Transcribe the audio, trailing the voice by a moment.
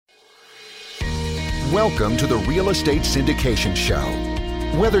Welcome to the Real Estate Syndication Show.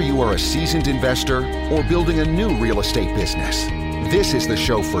 Whether you are a seasoned investor or building a new real estate business, this is the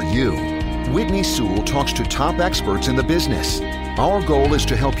show for you. Whitney Sewell talks to top experts in the business. Our goal is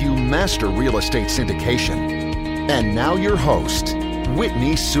to help you master real estate syndication. And now your host,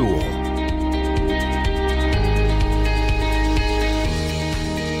 Whitney Sewell.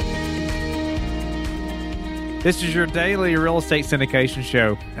 This is your daily real estate syndication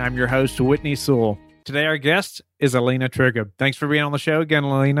show. I'm your host, Whitney Sewell. Today, our guest is Alina Trigub. Thanks for being on the show again,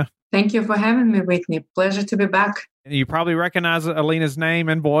 Alina. Thank you for having me, Whitney. Pleasure to be back. You probably recognize Alina's name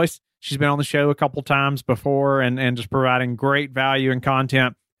and voice. She's been on the show a couple times before and just providing great value and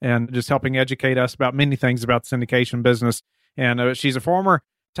content and just helping educate us about many things about the syndication business. And she's a former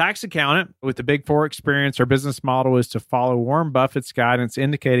tax accountant with the Big Four experience. Her business model is to follow Warren Buffett's guidance,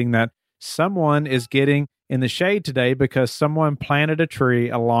 indicating that someone is getting in the shade today because someone planted a tree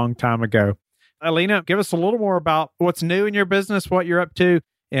a long time ago. Alina, give us a little more about what's new in your business, what you're up to,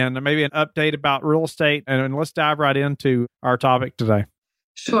 and maybe an update about real estate. And let's dive right into our topic today.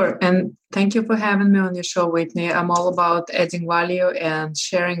 Sure. And thank you for having me on your show, Whitney. I'm all about adding value and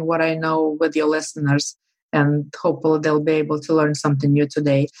sharing what I know with your listeners. And hopefully they'll be able to learn something new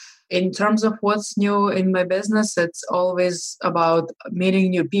today. In terms of what's new in my business, it's always about meeting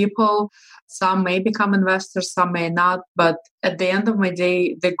new people. Some may become investors, some may not. But at the end of my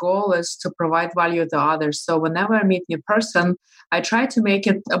day, the goal is to provide value to others. So whenever I meet a new person, I try to make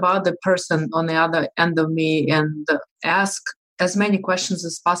it about the person on the other end of me and ask as many questions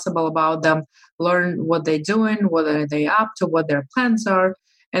as possible about them, learn what they're doing, what are they up to, what their plans are.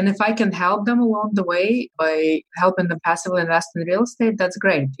 And if I can help them along the way by helping them passively invest in real estate, that's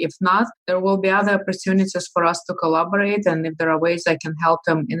great. If not, there will be other opportunities for us to collaborate. And if there are ways I can help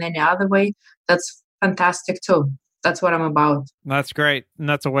them in any other way, that's fantastic too. That's what I'm about. That's great. And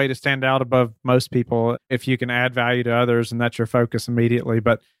that's a way to stand out above most people if you can add value to others and that's your focus immediately.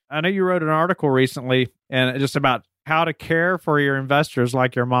 But I know you wrote an article recently and just about how to care for your investors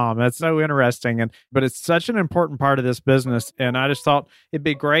like your mom. That's so interesting. But it's such an important part of this business. And I just thought it'd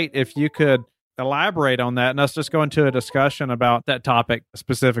be great if you could elaborate on that and us just go into a discussion about that topic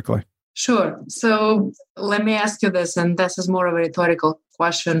specifically. Sure. So let me ask you this, and this is more of a rhetorical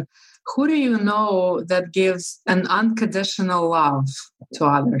question. Who do you know that gives an unconditional love to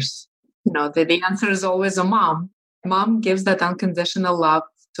others? The answer is always a mom. Mom gives that unconditional love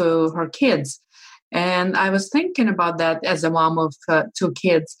to her kids. And I was thinking about that as a mom of two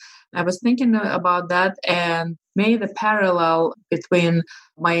kids. I was thinking about that and made a parallel between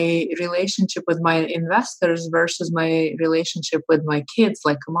my relationship with my investors versus my relationship with my kids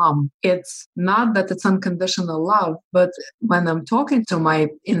like a mom. It's not that it's unconditional love, but when I'm talking to my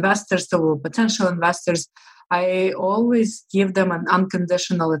investors, to potential investors, I always give them an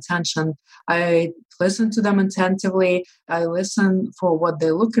unconditional attention. I listen to them attentively. I listen for what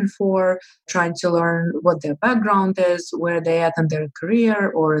they're looking for, trying to learn what their background is, where they're at in their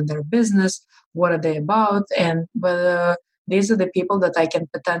career or in their business, what are they about, and whether these are the people that I can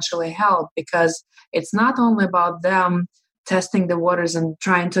potentially help. Because it's not only about them testing the waters and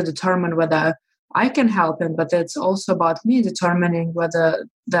trying to determine whether I can help him, but it's also about me determining whether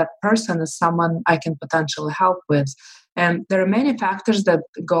that person is someone I can potentially help with. And there are many factors that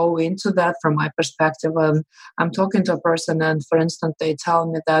go into that from my perspective. I'm talking to a person and, for instance, they tell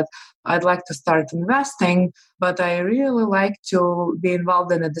me that I'd like to start investing, but I really like to be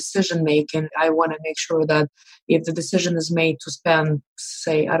involved in a decision making. I want to make sure that if the decision is made to spend,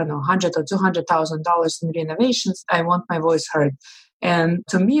 say, I don't know, $100,000 or $200,000 in renovations, I want my voice heard. And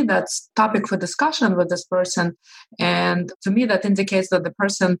to me, that's topic for discussion with this person. And to me, that indicates that the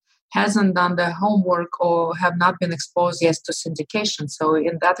person hasn't done the homework or have not been exposed yet to syndication. So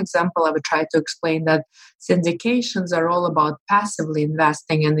in that example, I would try to explain that syndications are all about passively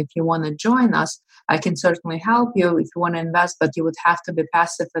investing. And if you want to join us, I can certainly help you if you want to invest, but you would have to be a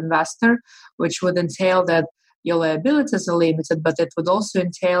passive investor, which would entail that your liabilities are limited, but it would also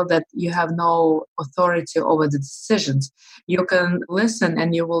entail that you have no authority over the decisions. You can listen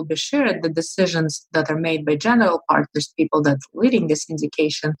and you will be shared the decisions that are made by general partners, people that are leading this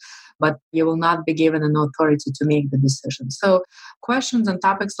syndication, but you will not be given an authority to make the decision. So questions and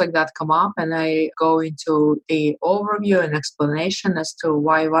topics like that come up, and I go into the overview and explanation as to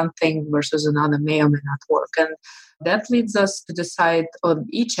why one thing versus another may or may not work. And that leads us to decide on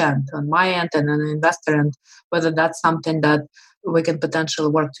each end, on my end and on the investor end, whether that's something that we can potentially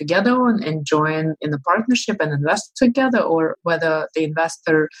work together on and join in a partnership and invest together, or whether the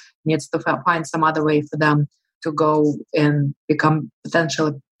investor needs to find some other way for them to go and become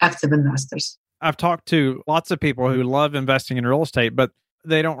potentially active investors. I've talked to lots of people who love investing in real estate, but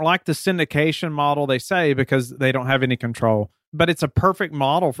they don't like the syndication model, they say, because they don't have any control. But it's a perfect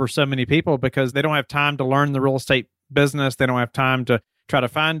model for so many people because they don't have time to learn the real estate business. They don't have time to try to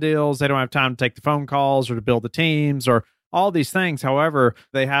find deals. They don't have time to take the phone calls or to build the teams or all these things. However,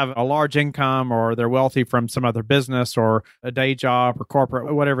 they have a large income or they're wealthy from some other business or a day job or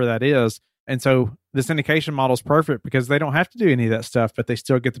corporate, whatever that is. And so the syndication model is perfect because they don't have to do any of that stuff, but they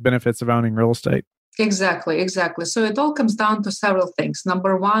still get the benefits of owning real estate. Exactly. So it all comes down to several things.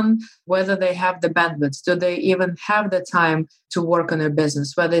 Number one, whether they have the bandwidth. Do they even have the time to work on their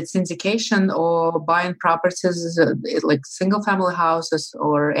business, whether it's syndication or buying properties like single family houses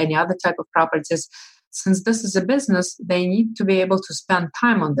or any other type of properties. Since this is a business, they need to be able to spend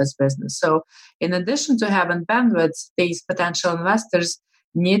time on this business. So in addition to having bandwidth, these potential investors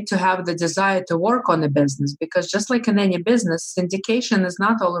need to have the desire to work on the business, because just like in any business, syndication is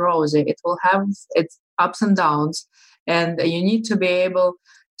not all rosy. It will have its ups and downs, and you need to be able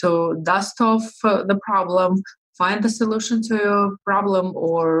to dust off the problem, find the solution to your problem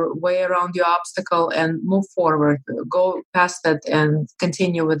or way around your obstacle and move forward, go past it and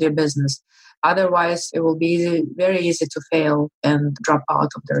continue with your business. Otherwise, it will be very easy to fail and drop out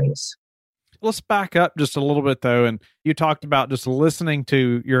of the race. Let's back up just a little bit, though. And you talked about just listening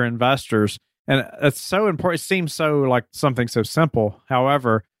to your investors. And it's so important. It seems so like something so simple.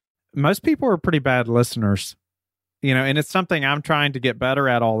 However, most people are pretty bad listeners, and it's something I'm trying to get better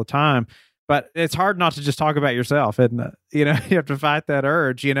at all the time. But it's hard not to just talk about yourself, isn't it? You have to fight that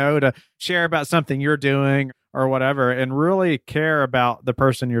urge, to share about something you're doing or whatever, and really care about the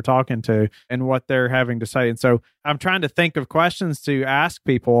person you're talking to and what they're having to say. And so I'm trying to think of questions to ask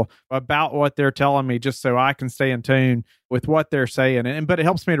people about what they're telling me, just so I can stay in tune with what they're saying. But it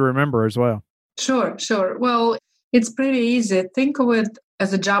helps me to remember as well. Sure. Well, it's pretty easy. Think of it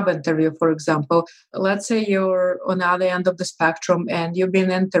as a job interview, for example. Let's say you're on the other end of the spectrum and you've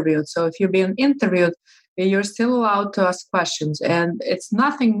been interviewed. So if you've been interviewed, you're still allowed to ask questions. And it's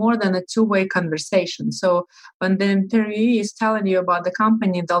nothing more than a two-way conversation. So when the interviewee is telling you about the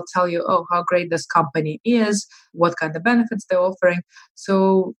company, they'll tell you, oh, how great this company is, what kind of benefits they're offering.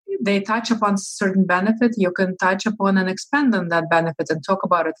 So they touch upon certain benefit, you can touch upon and expand on that benefit and talk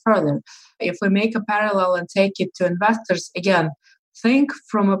about it further. If we make a parallel and take it to investors, again, think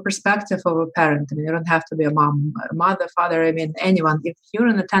from a perspective of a parent. I mean, you don't have to be a mom, a mother, father, anyone. If you're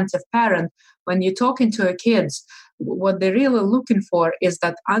an attentive parent, when you're talking to your kids, what they're really looking for is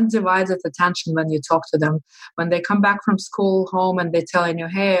that undivided attention when you talk to them. When they come back from school home and they're telling you,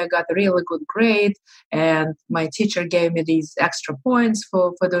 hey, I got a really good grade and my teacher gave me these extra points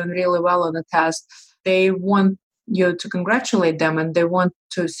for doing really well on the test, they want you to congratulate them and they want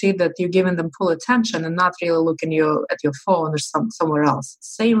to see that you're giving them full attention and not really looking at your phone or somewhere else.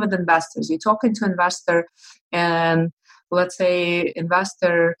 Same with investors. You're talking to an investor and let's say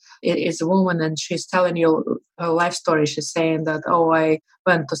investor is a woman and she's telling you her life story. She's saying that, oh, I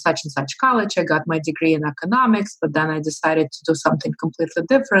went to such and such college, I got my degree in economics, but then I decided to do something completely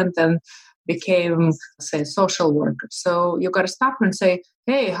different and became, say, a social worker. So you got to stop her and say,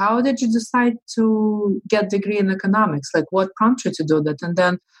 hey, how did you decide to get a degree in economics? Like what prompted you to do that? And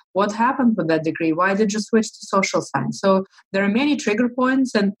then what happened with that degree? Why did you switch to social science? So there are many trigger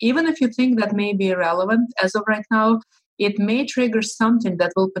points. And even if you think that may be irrelevant as of right now, it may trigger something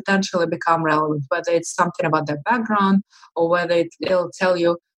that will potentially become relevant, whether it's something about their background or whether it'll tell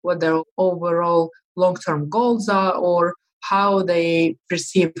you what their overall long-term goals are or how they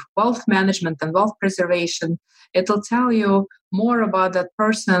perceive wealth management and wealth preservation. It'll tell you more about that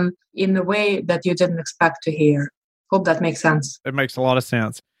person in a way that you didn't expect to hear. Hope that makes sense. It makes a lot of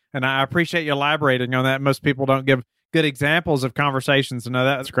sense. And I appreciate you elaborating on that. Most people don't give good examples of conversations. And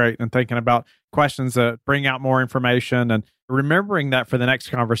that's great. And thinking about questions that bring out more information and remembering that for the next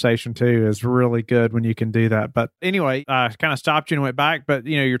conversation too is really good when you can do that. But anyway, I kind of stopped you and went back, but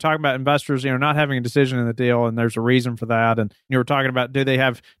you're talking about investors, not having a decision in the deal, and there's a reason for that. And you were talking about, do they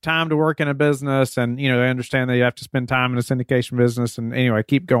have time to work in a business? And, they understand that you have to spend time in a syndication business. And anyway,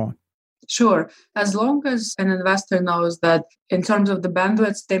 keep going. Sure. As long as an investor knows that in terms of the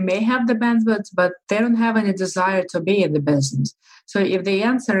bandwidth, they may have the bandwidth, but they don't have any desire to be in the business. So if the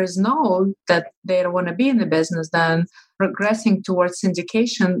answer is no, that they don't want to be in the business, then progressing towards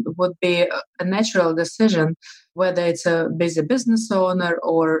syndication would be a natural decision, whether it's a busy business owner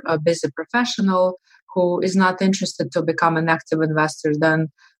or a busy professional who is not interested to become an active investor. Then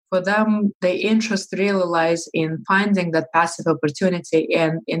for them, the interest really lies in finding that passive opportunity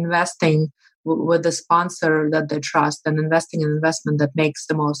and investing with the sponsor that they trust and investing in investment that makes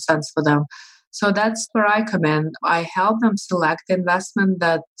the most sense for them. So that's where I come in. I help them select investment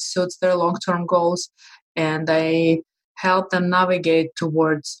that suits their long-term goals, and I help them navigate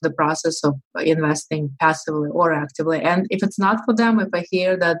towards the process of investing passively or actively. And if it's not for them, if I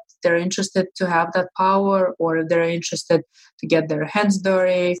hear that they're interested to have that power, or they're interested to get their hands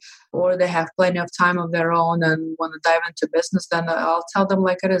dirty, or they have plenty of time of their own and want to dive into business, then I'll tell them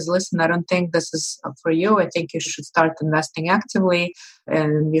like it is. Listen, I don't think this is for you. I think you should start investing actively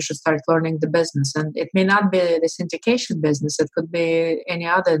and you should start learning the business. And it may not be the syndication business. It could be any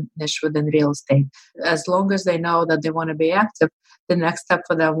other niche within real estate. As long as they know that they want to be active, the next step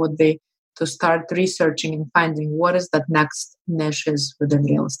for them would be to start researching and finding what is that next niche is within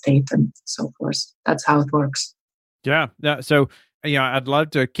real estate and so forth. That's how it works. Yeah. So, I'd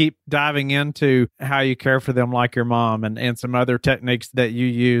love to keep diving into how you care for them like your mom and some other techniques that you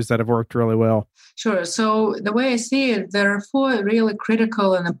use that have worked really well. Sure. So the way I see it, there are 4 really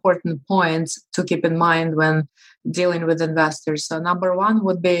critical and important points to keep in mind when dealing with investors. So number 1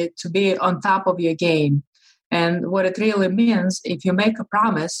 would be to be on top of your game. And what it really means, if you make a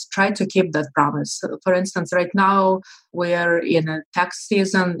promise, try to keep that promise. So for instance, right now we're in a tax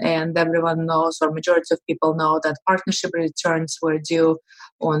season and everyone knows, or majority of people know, that partnership returns were due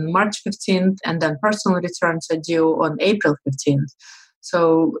on March 15th and then personal returns are due on April 15th.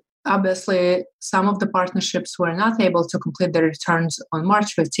 So obviously, some of the partnerships were not able to complete their returns on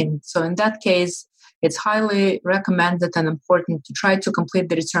March 15th. So in that case, it's highly recommended and important to try to complete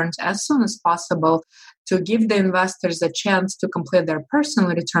the returns as soon as possible to give the investors a chance to complete their personal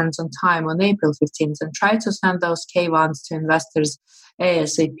returns on time on April 15th, and try to send those K1s to investors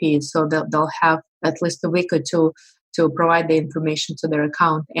ASAP so they'll have at least a week or two to provide the information to their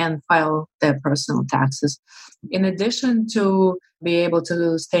account and file their personal taxes. In addition to be able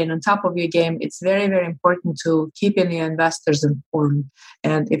to stay on top of your game, it's very, very important to keeping your investors informed.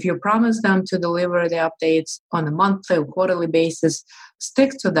 And if you promise them to deliver the updates on a monthly or quarterly basis,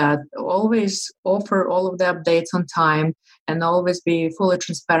 stick to that. Always offer all of the updates on time and always be fully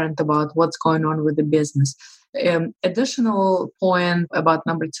transparent about what's going on with the business. Additional point about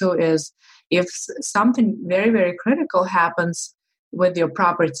number 2 is, if something very, very critical happens with your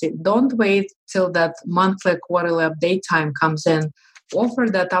property, don't wait till that monthly, quarterly update time comes in. Offer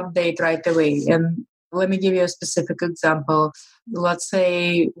that update right away. And let me give you a specific example. Let's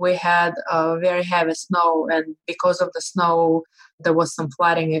say we had a very heavy snow, and because of the snow, there was some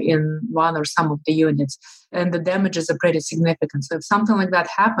flooding in one or some of the units, and the damages are pretty significant. So if something like that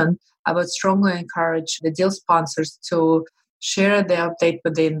happened, I would strongly encourage the deal sponsors to share the update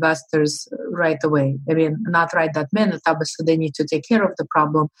with the investors right away. I mean, not right that minute, obviously they need to take care of the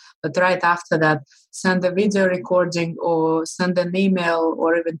problem, but right after that, send a video recording or send an email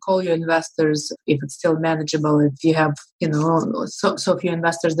or even call your investors if it's still manageable. If you have, so few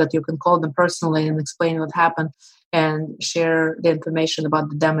investors that you can call them personally and explain what happened and share the information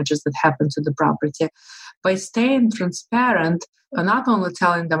about the damages that happened to the property. By staying transparent, not only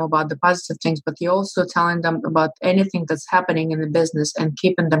telling them about the positive things, but you're also telling them about anything that's happening in the business and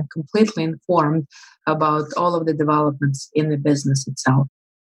keeping them completely informed about all of the developments in the business itself.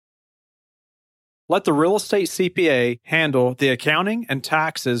 Let the real estate CPA handle the accounting and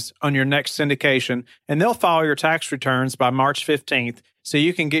taxes on your next syndication, and they'll file your tax returns by March 15th so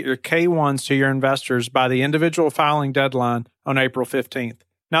you can get your K1s to your investors by the individual filing deadline on April 15th.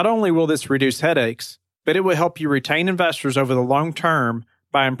 Not only will this reduce headaches, but it will help you retain investors over the long term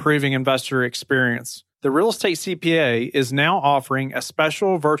by improving investor experience. The Real Estate CPA is now offering a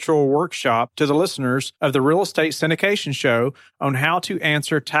special virtual workshop to the listeners of the Real Estate Syndication Show on how to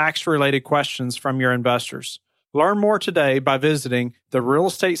answer tax-related questions from your investors. Learn more today by visiting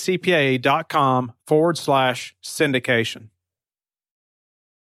therealestatecpa.com/syndication. I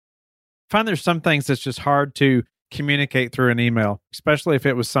find there's some things that's just hard to communicate through an email, especially if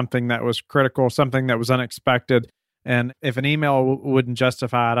it was something that was critical, something that was unexpected. And if an email wouldn't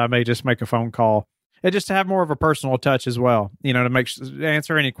justify it, I may just make a phone call. And just to have more of a personal touch as well, to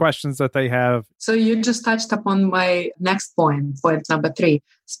answer any questions that they have. So you just touched upon my next point number 3,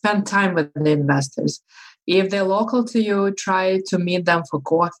 spend time with the investors. If they're local to you, try to meet them for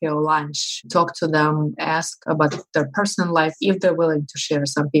coffee or lunch, talk to them, ask about their personal life, if they're willing to share.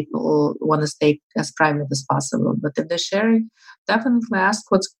 Some people want to stay as private as possible, but if they're sharing, definitely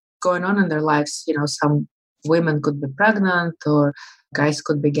ask what's going on in their lives. Some women could be pregnant or guys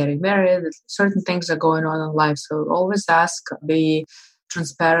could be getting married. Certain things are going on in life. So always ask, be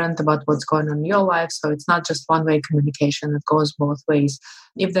transparent about what's going on in your life. So it's not just one-way communication. It goes both ways.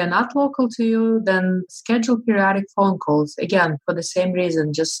 If they're not local to you, then schedule periodic phone calls. Again, for the same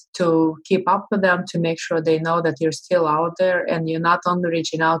reason, just to keep up with them, to make sure they know that you're still out there and you're not only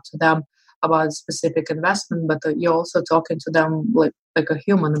reaching out to them about a specific investment, but you're also talking to them like a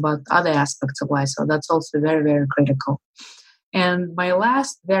human about other aspects of life. So that's also very, very critical. And my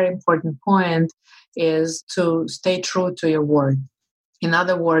last very important point is to stay true to your word. In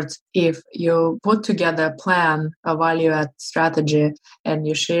other words, if you put together a plan, a value add strategy, and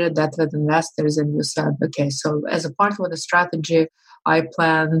you share that with investors and you said, okay, so as a part of the strategy, I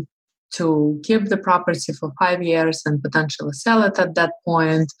plan to keep the property for 5 years and potentially sell it at that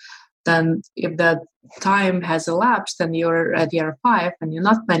point, then if that time has elapsed and you're at year 5 and you're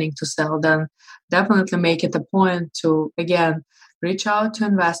not planning to sell, then definitely make it a point to, again, reach out to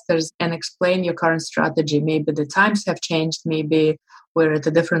investors and explain your current strategy. Maybe the times have changed. Maybe we're at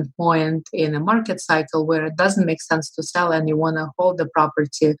a different point in a market cycle where it doesn't make sense to sell and you want to hold the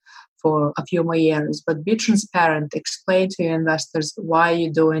property for a few more years. But be transparent. Explain to your investors why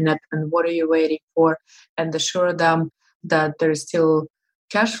you're doing it and what are you waiting for, and assure them that there's still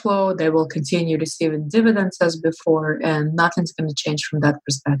cash flow. They will continue receiving dividends as before, and nothing's going to change from that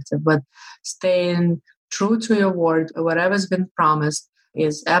perspective. But staying true to your word, whatever's been promised,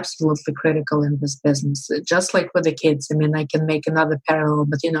 is absolutely critical in this business. Just like with the kids. I mean, I can make another parallel,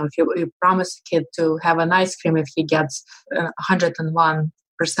 but if you promise a kid to have an ice cream if he gets 101%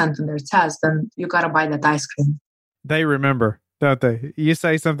 in their test, then you got to buy that ice cream. They remember, don't they? You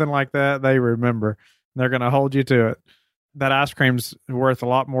say something like that, they remember. They're going to hold you to it. That ice cream's worth a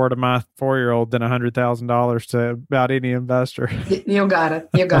lot more to my 4-year-old than $100,000 to about any investor. You got it.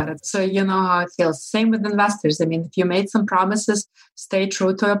 You got it. So you know how it feels. Same with investors. I mean, if you made some promises, stay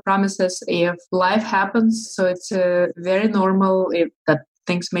true to your promises. If life happens, so it's very normal that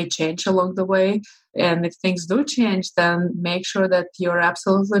things may change along the way. And if things do change, then make sure that you're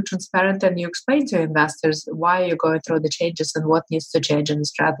absolutely transparent and you explain to investors why you're going through the changes and what needs to change in the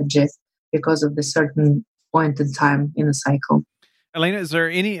strategy because of the certain point in time in a cycle. Alina, is there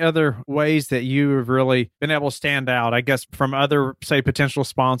any other ways that you have really been able to stand out, I guess, from other, say, potential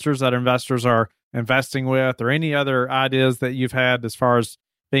sponsors that investors are investing with, or any other ideas that you've had as far as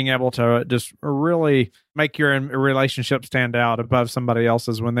being able to just really make your relationship stand out above somebody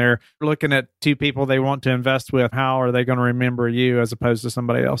else's when they're looking at two people they want to invest with? How are they going to remember you as opposed to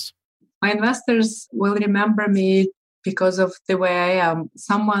somebody else? My investors will remember me because of the way I am.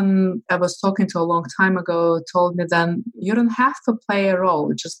 Someone I was talking to a long time ago told me then, you don't have to play a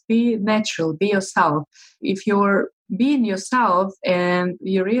role. Just be natural, be yourself. If you're being yourself and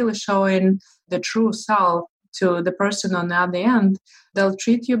you're really showing the true self to the person on the other end, they'll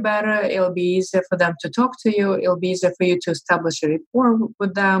treat you better. It'll be easier for them to talk to you. It'll be easier for you to establish a rapport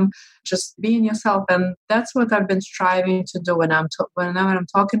with them. Just being yourself. And that's what I've been striving to do whenever I'm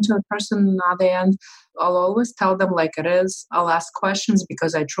talking to a person on the other end. I'll always tell them like it is. I'll ask questions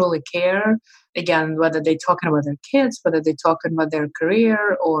because I truly care. Again, whether they're talking about their kids, whether they're talking about their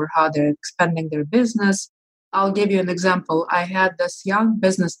career or how they're expanding their business. I'll give you an example. I had this young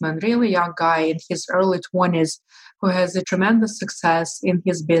businessman, really young guy in his early 20s, who has a tremendous success in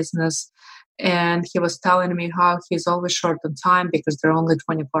his business. And he was telling me how he's always short on time because there are only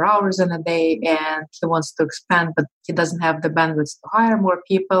 24 hours in a day and he wants to expand, but he doesn't have the bandwidth to hire more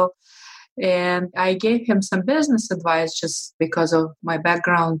people. And I gave him some business advice just because of my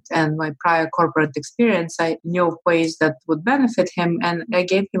background and my prior corporate experience. I knew of ways that would benefit him, and I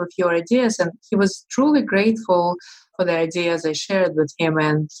gave him a few ideas, and he was truly grateful for the ideas I shared with him,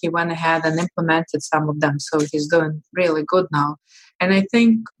 and he went ahead and implemented some of them. So he's doing really good now. And I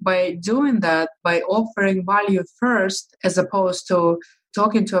think by doing that, by offering value first, as opposed to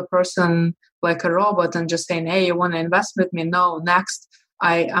talking to a person like a robot and just saying, hey, you want to invest with me? No, next.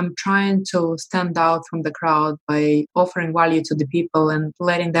 I'm trying to stand out from the crowd by offering value to the people and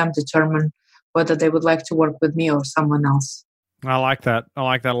letting them determine whether they would like to work with me or someone else. I like that. I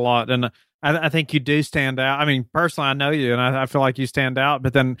like that a lot. And I think you do stand out. I mean, personally, I know you and I feel like you stand out,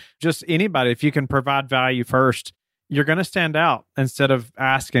 but then just anybody, if you can provide value first, you're going to stand out instead of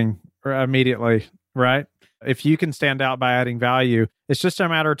asking immediately, right? If you can stand out by adding value, it's just a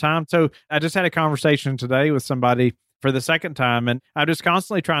matter of time. So I just had a conversation today with somebody for the second time, and I'm just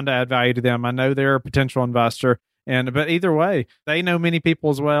constantly trying to add value to them. I know they're a potential investor, but either way, they know many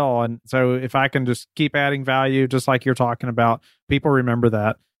people as well. And so if I can just keep adding value, just like you're talking about, people remember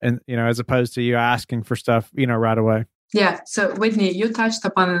that. And, as opposed to you asking for stuff, right away. Yeah. So Whitney, you touched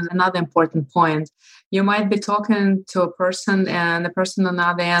upon another important point. You might be talking to a person and the person on the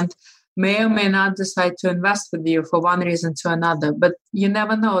other end may or may not decide to invest with you for one reason to another, but you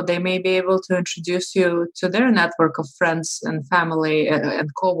never know. They may be able to introduce you to their network of friends and family and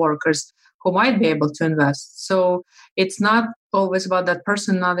coworkers who might be able to invest. So it's not always about that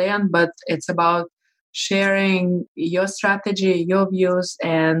person on the end, but it's about sharing your strategy, your views,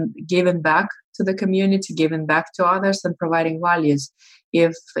 and giving back to the community, giving back to others, and providing values.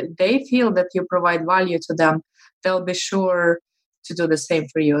 If they feel that you provide value to them, they'll be sure to do the same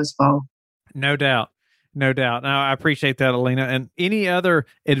for you as well. No doubt. No doubt. No, I appreciate that, Alina. And any other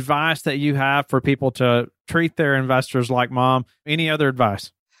advice that you have for people to treat their investors like mom? Any other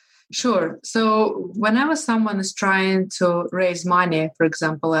advice? Sure. So whenever someone is trying to raise money, for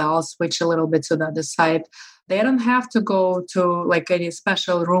example, I'll switch a little bit to the other side. They don't have to go to like any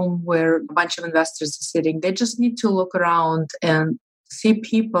special room where a bunch of investors are sitting. They just need to look around and see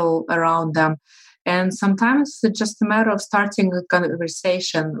people around them. And sometimes it's just a matter of starting a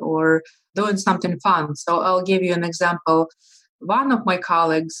conversation or doing something fun. So I'll give you an example. One of my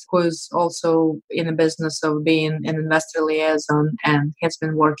colleagues, who is also in the business of being an investor liaison and has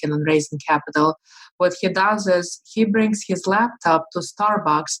been working on raising capital, what he does is he brings his laptop to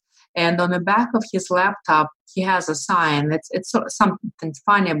Starbucks, and on the back of his laptop, he has a sign. It's something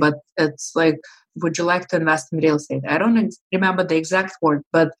funny, but it's like, would you like to invest in real estate? I don't remember the exact word,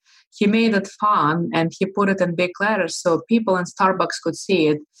 but he made it fun and he put it in big letters so people in Starbucks could see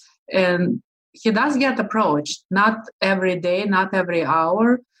it. And he does get approached, not every day, not every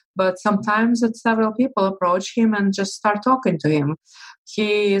hour, but sometimes it's several people approach him and just start talking to him.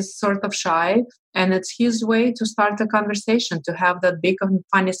 He is sort of shy, and it's his way to start a conversation, to have that big and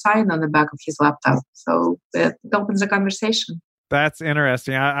funny sign on the back of his laptop. So it opens a conversation. That's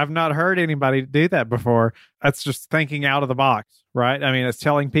interesting. I've not heard anybody do that before. That's just thinking out of the box, right? I mean, it's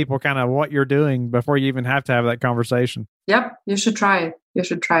telling people kind of what you're doing before you even have to have that conversation. Yep, you should try it. You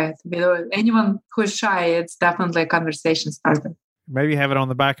should try it. Anyone who's shy, it's definitely a conversation starter. Maybe have it on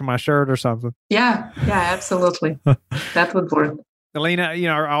the back of my shirt or something. Yeah, absolutely. That would work. Alina,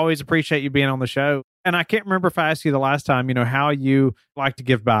 I always appreciate you being on the show. And I can't remember if I asked you the last time, how you like to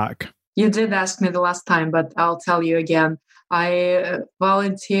give back. You did ask me the last time, but I'll tell you again. I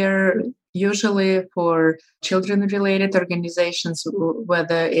volunteer usually for children-related organizations,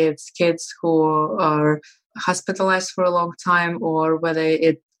 whether it's kids who are hospitalized for a long time or whether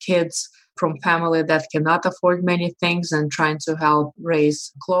it's kids from family that cannot afford many things and trying to help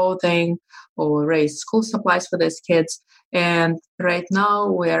raise clothing or raise school supplies for these kids. And right now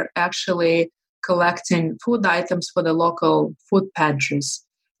we're actually collecting food items for the local food pantries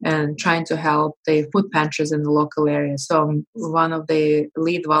and trying to help the food pantries in the local area. So I'm one of the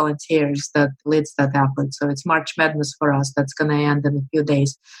lead volunteers that leads that effort. So it's March Madness for us. That's going to end in a few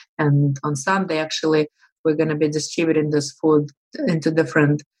days. And on Sunday, actually, we're going to be distributing this food into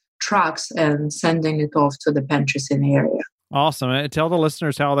different trucks and sending it off to the pantries in the area. Awesome. Tell the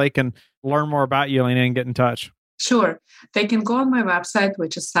listeners how they can learn more about you, Alina, and get in touch. Sure. They can go on my website,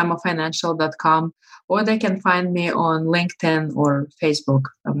 which is samofinancial.com, or they can find me on LinkedIn or Facebook.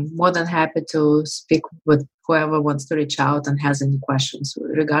 I'm more than happy to speak with whoever wants to reach out and has any questions,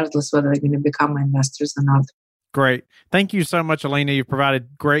 regardless whether they're going to become my investors or not. Great. Thank you so much, Alina. You've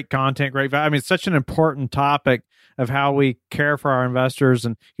provided great content, great value. I mean, it's such an important topic of how we care for our investors,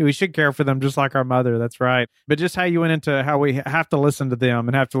 and we should care for them just like our mother. That's right. But just how you went into how we have to listen to them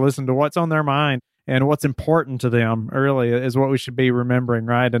and have to listen to what's on their mind and what's important to them really is what we should be remembering,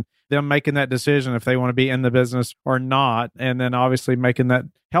 right? And them making that decision if they want to be in the business or not. And then obviously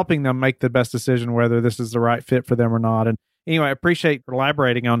helping them make the best decision whether this is the right fit for them or not. And anyway, I appreciate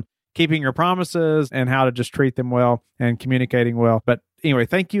elaborating on keeping your promises and how to just treat them well and communicating well. But anyway,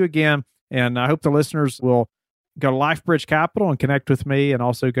 thank you again. And I hope the listeners will go to LifeBridge Capital and connect with me, and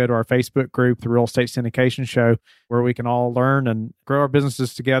also go to our Facebook group, the Real Estate Syndication Show, where we can all learn and grow our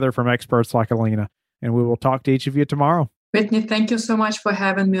businesses together from experts like Alina. And we will talk to each of you tomorrow. Whitney, thank you so much for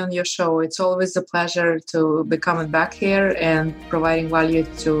having me on your show. It's always a pleasure to be coming back here and providing value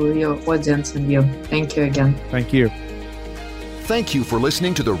to your audience and you. Thank you again. Thank you. Thank you for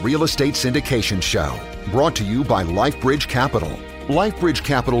listening to the Real Estate Syndication Show, brought to you by LifeBridge Capital. LifeBridge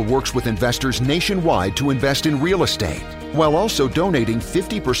Capital works with investors nationwide to invest in real estate, while also donating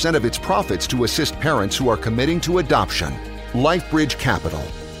 50% of its profits to assist parents who are committing to adoption. LifeBridge Capital,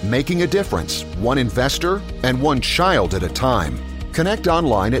 making a difference, one investor and one child at a time. Connect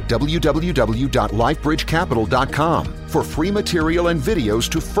online at www.lifebridgecapital.com for free material and videos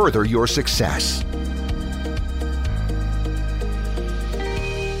to further your success.